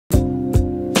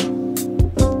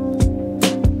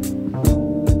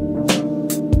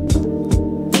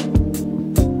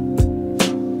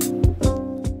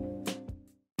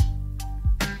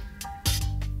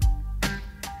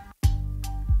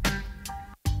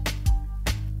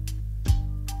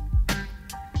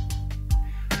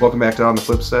Welcome back to On the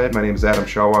Flip Side. My name is Adam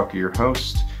Shawwalker, your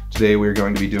host. Today we're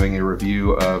going to be doing a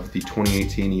review of the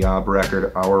 2018 YOB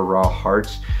record, Our Raw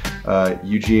Heart.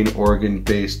 Eugene,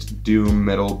 Oregon-based doom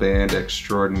metal band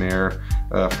extraordinaire,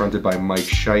 fronted by Mike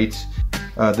Scheidt.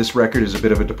 This record is a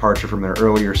bit of a departure from their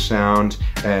earlier sound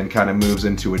and kind of moves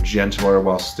into a gentler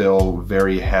while still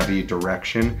very heavy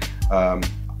direction.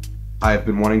 I've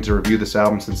been wanting to review this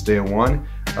album since day one.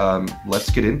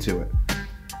 Let's get into it.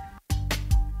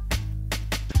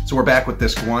 So we're back with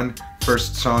disc one.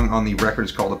 First song on the record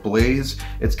is called Ablaze.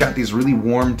 It's got these really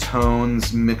warm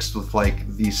tones mixed with like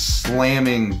these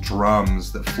slamming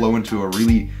drums that flow into a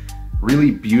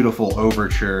really beautiful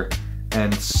overture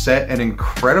and set an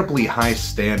incredibly high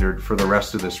standard for the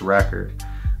rest of this record.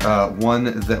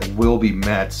 One that will be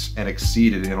met and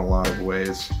exceeded in a lot of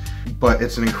ways. But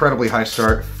it's an incredibly high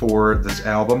start for this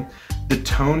album. The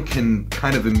tone can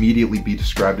kind of immediately be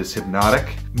described as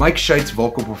hypnotic. Mike Scheidt's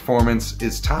vocal performance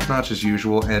is top-notch as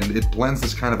usual, and it blends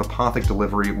this kind of apothic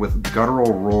delivery with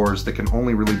guttural roars that can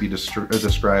only really be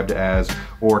described as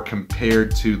or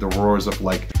compared to the roars of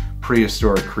like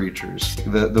prehistoric creatures.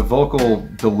 The vocal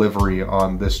delivery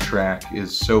on this track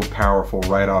is so powerful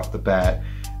right off the bat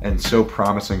and so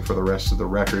promising for the rest of the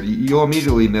record. You'll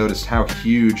immediately notice how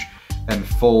huge and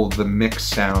full the mix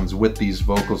sounds with these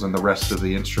vocals and the rest of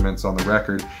the instruments on the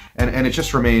record, and it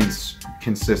just remains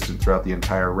consistent throughout the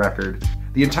entire record.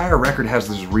 The entire record has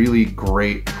this really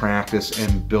great practice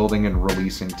in building and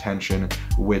releasing tension,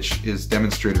 which is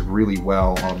demonstrated really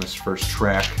well on this first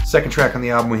track. Second track on the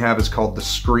album we have is called The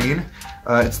Screen.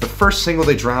 It's the first single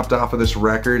they dropped off of this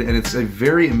record, and it's a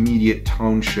very immediate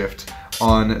tone shift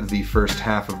on the first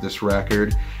half of this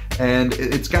record. And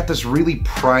it's got this really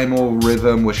primal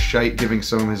rhythm with Scheidt giving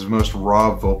some of his most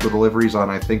raw vocal deliveries on,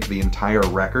 I think, the entire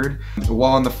record.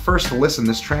 While on the first listen,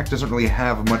 this track doesn't really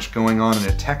have much going on in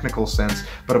a technical sense,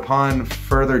 but upon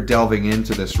further delving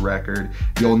into this record,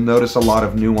 you'll notice a lot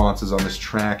of nuances on this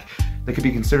track that could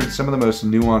be considered some of the most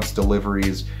nuanced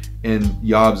deliveries in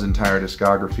YOB's entire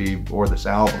discography or this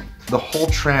album. The whole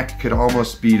track could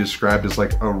almost be described as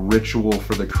like a ritual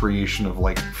for the creation of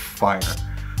like fire,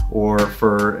 or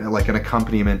for like an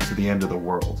accompaniment to the end of the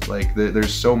world. Like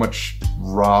there's so much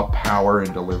raw power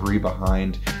and delivery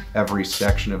behind every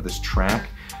section of this track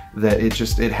that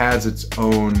it has its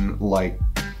own like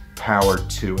power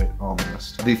to it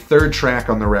almost. The third track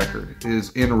on the record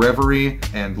is In Reverie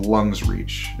and Lungs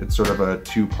Reach. It's sort of a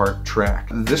two-part track.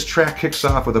 This track kicks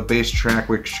off with a bass track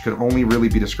which could only really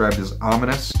be described as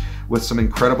ominous, with some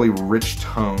incredibly rich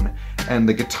tone, and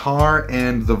the guitar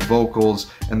and the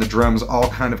vocals and the drums all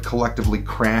kind of collectively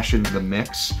crash into the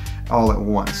mix all at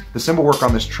once. The cymbal work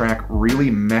on this track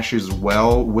really meshes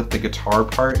well with the guitar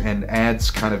part and adds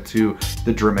kind of to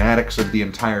the dramatics of the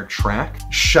entire track.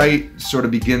 Scheidt sort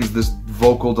of begins this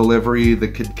vocal delivery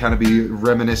that could kind of be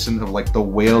reminiscent of like the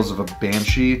wails of a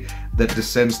banshee that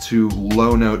descends to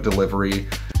low note delivery,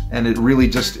 and it really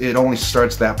it only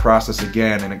starts that process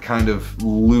again, and it kind of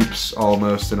loops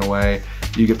almost in a way.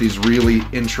 You get these really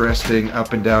interesting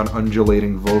up and down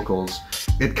undulating vocals.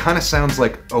 It kind of sounds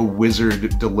like a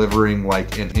wizard delivering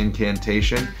like an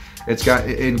incantation. It's got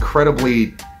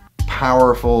incredibly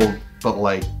powerful but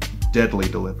like deadly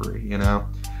delivery, you know?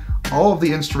 All of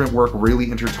the instrument work really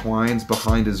intertwines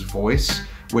behind his voice,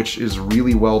 which is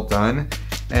really well done,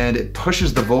 and it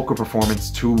pushes the vocal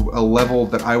performance to a level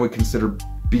that I would consider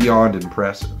beyond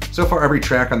impressive. So far, every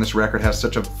track on this record has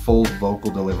such a full vocal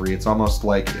delivery. It's almost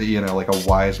like, you know, like a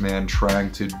wise man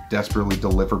trying to desperately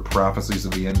deliver prophecies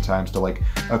of the end times to like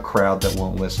a crowd that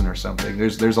won't listen or something.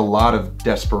 There's a lot of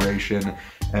desperation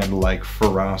and like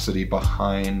ferocity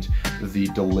behind the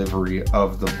delivery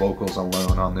of the vocals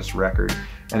alone on this record,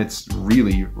 and it's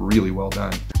really well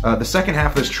done. The second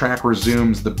half of this track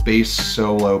resumes the bass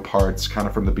solo parts kind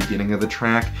of from the beginning of the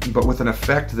track, but with an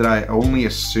effect that I only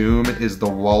assume is the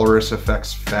Walrus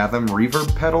Effects Fathom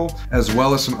reverb pedal, as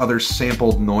well as some other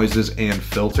sampled noises and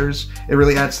filters. It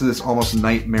really adds to this almost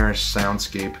nightmarish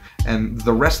soundscape, and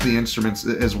the rest of the instruments,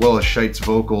 as well as Scheidt's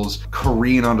vocals,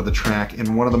 careen onto the track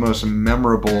in one of the most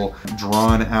memorable,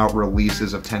 drawn-out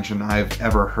releases of tension I've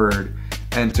ever heard.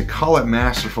 And to call it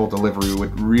masterful delivery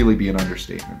would really be an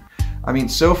understatement. I mean,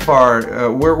 so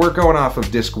far, we're going off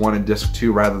of disc 1 and disc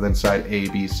 2 rather than side A,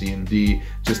 B, C, and D,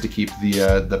 just to keep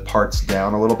the parts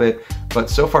down a little bit. But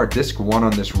so far, disc 1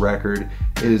 on this record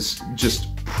is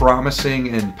just promising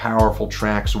and powerful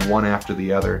tracks one after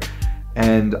the other.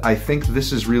 And I think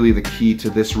this is really the key to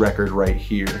this record right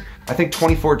here. I think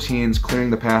 2014's Clearing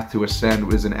the Path to Ascend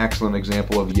was an excellent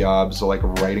example of YOB's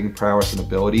writing prowess and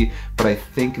ability, but I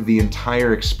think the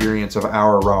entire experience of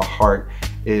Our Raw Heart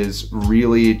is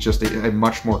really just a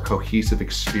much more cohesive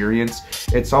experience.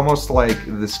 It's almost like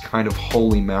this kind of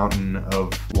holy mountain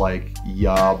of like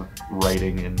YOB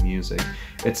writing and music.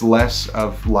 It's less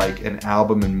of like an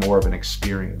album and more of an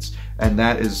experience, and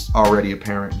that is already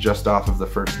apparent just off of the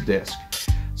first disc.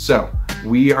 So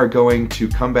we are going to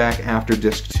come back after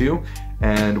disc 2,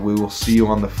 and we will see you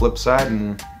on the flip side, and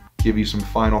we'll give you some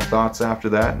final thoughts after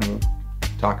that, and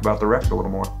we'll talk about the record a little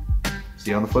more.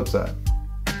 See you on the flip side.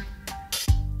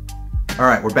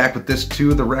 Alright, we're back with disc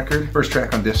 2 of the record. First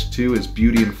track on disc 2 is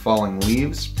Beauty and Falling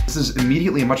Leaves. This is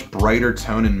immediately a much brighter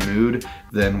tone and mood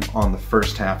than on the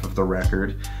first half of the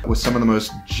record, with some of the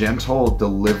most gentle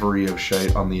delivery of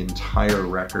shite on the entire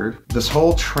record. This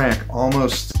whole track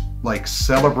almost like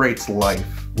celebrates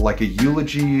life, like a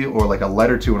eulogy or like a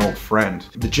letter to an old friend.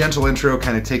 The gentle intro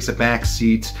kind of takes a back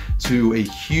seat to a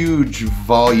huge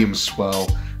volume swell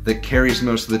that carries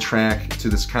most of the track to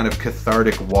this kind of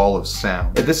cathartic wall of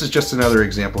sound. This is just another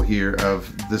example here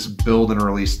of this build and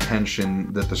release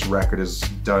tension that this record has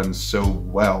done so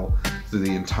well through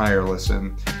the entire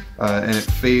listen. And it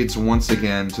fades once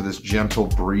again to this gentle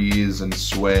breeze and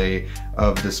sway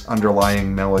of this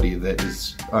underlying melody that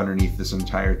is underneath this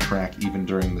entire track, even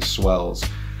during the swells.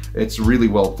 It's really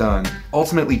well done.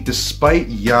 Ultimately, despite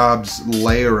YOB's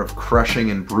layer of crushing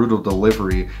and brutal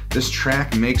delivery, this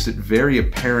track makes it very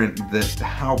apparent that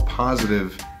how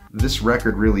positive this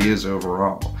record really is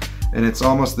overall. And it's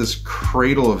almost this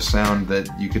cradle of sound that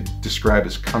you could describe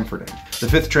as comforting. The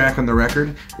fifth track on the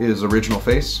record is Original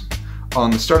Face. On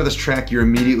the start of this track, you're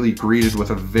immediately greeted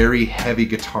with a very heavy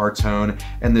guitar tone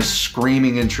and this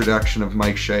screaming introduction of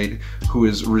Mike Scheidt, who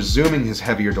is resuming his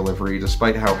heavier delivery.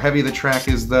 Despite how heavy the track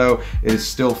is, though, it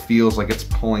still feels like it's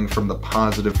pulling from the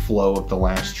positive flow of the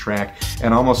last track,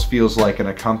 and almost feels like an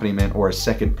accompaniment or a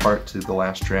second part to the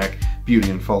last track, Beauty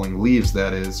and Falling Leaves,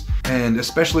 that is. And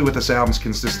especially with this album's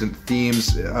consistent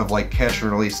themes of like catch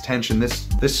and release tension,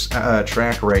 this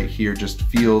track right here just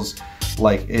feels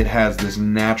like it has this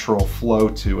natural flow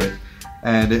to it.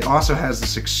 And it also has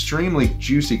this extremely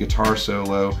juicy guitar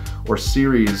solo, or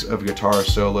series of guitar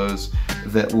solos,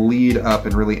 that lead up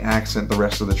and really accent the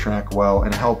rest of the track well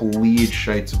and help lead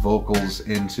Scheidt's vocals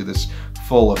into this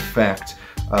full effect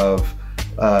of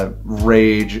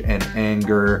rage and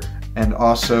anger, and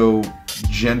also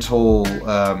gentle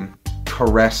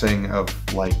caressing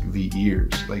of like the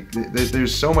ears. Like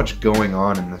there's so much going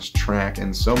on in this track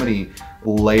and so many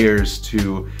layers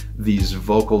to these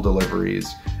vocal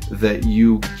deliveries that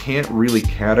you can't really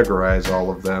categorize all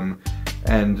of them,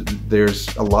 and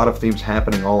there's a lot of themes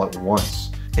happening all at once.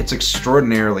 It's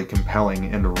extraordinarily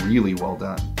compelling and really well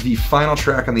done. The final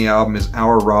track on the album is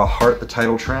Our Raw Heart, the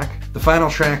title track. The final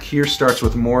track here starts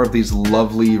with more of these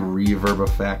lovely reverb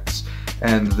effects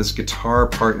and this guitar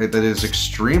part that is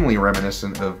extremely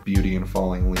reminiscent of Beauty and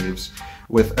Falling Leaves,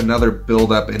 with another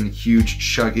build-up and huge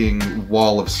chugging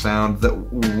wall of sound that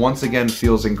once again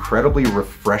feels incredibly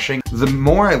refreshing. The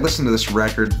more I listen to this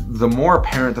record, the more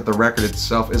apparent that the record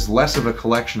itself is less of a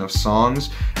collection of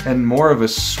songs and more of a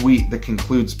suite that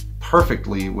concludes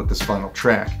perfectly with this final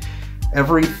track.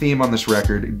 Every theme on this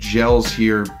record gels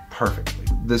here perfectly.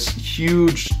 This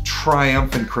huge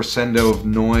triumphant crescendo of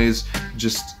noise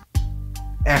just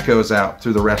echoes out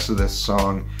through the rest of this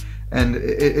song, and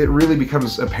it really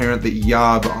becomes apparent that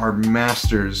YOB are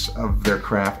masters of their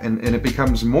craft, and it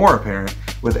becomes more apparent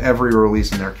with every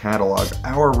release in their catalog.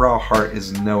 Our Raw Heart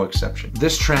is no exception.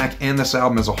 This track and this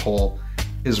album as a whole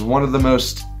is one of the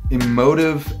most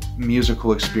emotive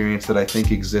musical experience that I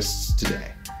think exists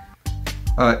today.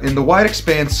 In the wide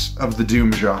expanse of the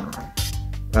doom genre,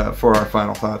 for our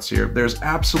final thoughts here, there's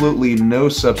absolutely no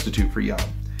substitute for YOB.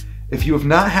 If you have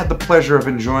not had the pleasure of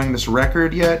enjoying this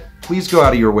record yet, please go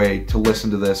out of your way to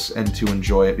listen to this and to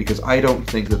enjoy it, because I don't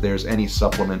think that there's any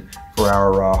supplement for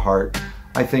Our Raw Heart.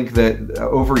 I think that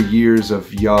over years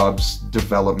of YOB's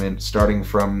development, starting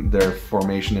from their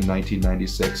formation in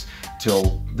 1996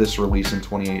 till this release in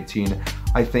 2018,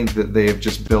 I think that they have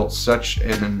just built such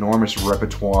an enormous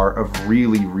repertoire of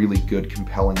really, really good,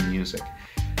 compelling music.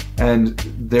 And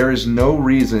there is no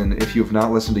reason, if you have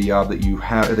not listened to YOB, that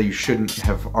you shouldn't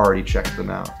have already checked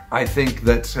them out. I think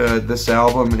that this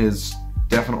album is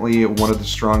definitely one of the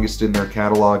strongest in their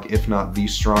catalog, if not the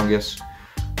strongest.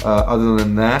 Other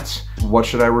than that, what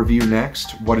should I review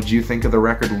next? What did you think of the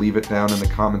record? Leave it down in the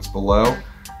comments below,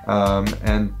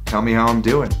 and tell me how I'm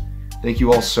doing. Thank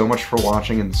you all so much for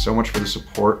watching and so much for the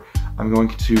support. I'm going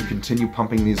to continue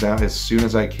pumping these out as soon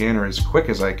as I can, or as quick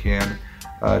as I can,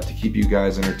 to keep you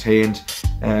guys entertained,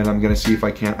 and I'm going to see if I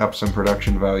can't up some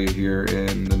production value here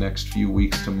in the next few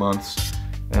weeks to months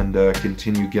and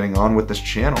continue getting on with this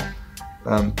channel.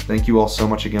 Thank you all so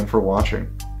much again for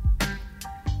watching.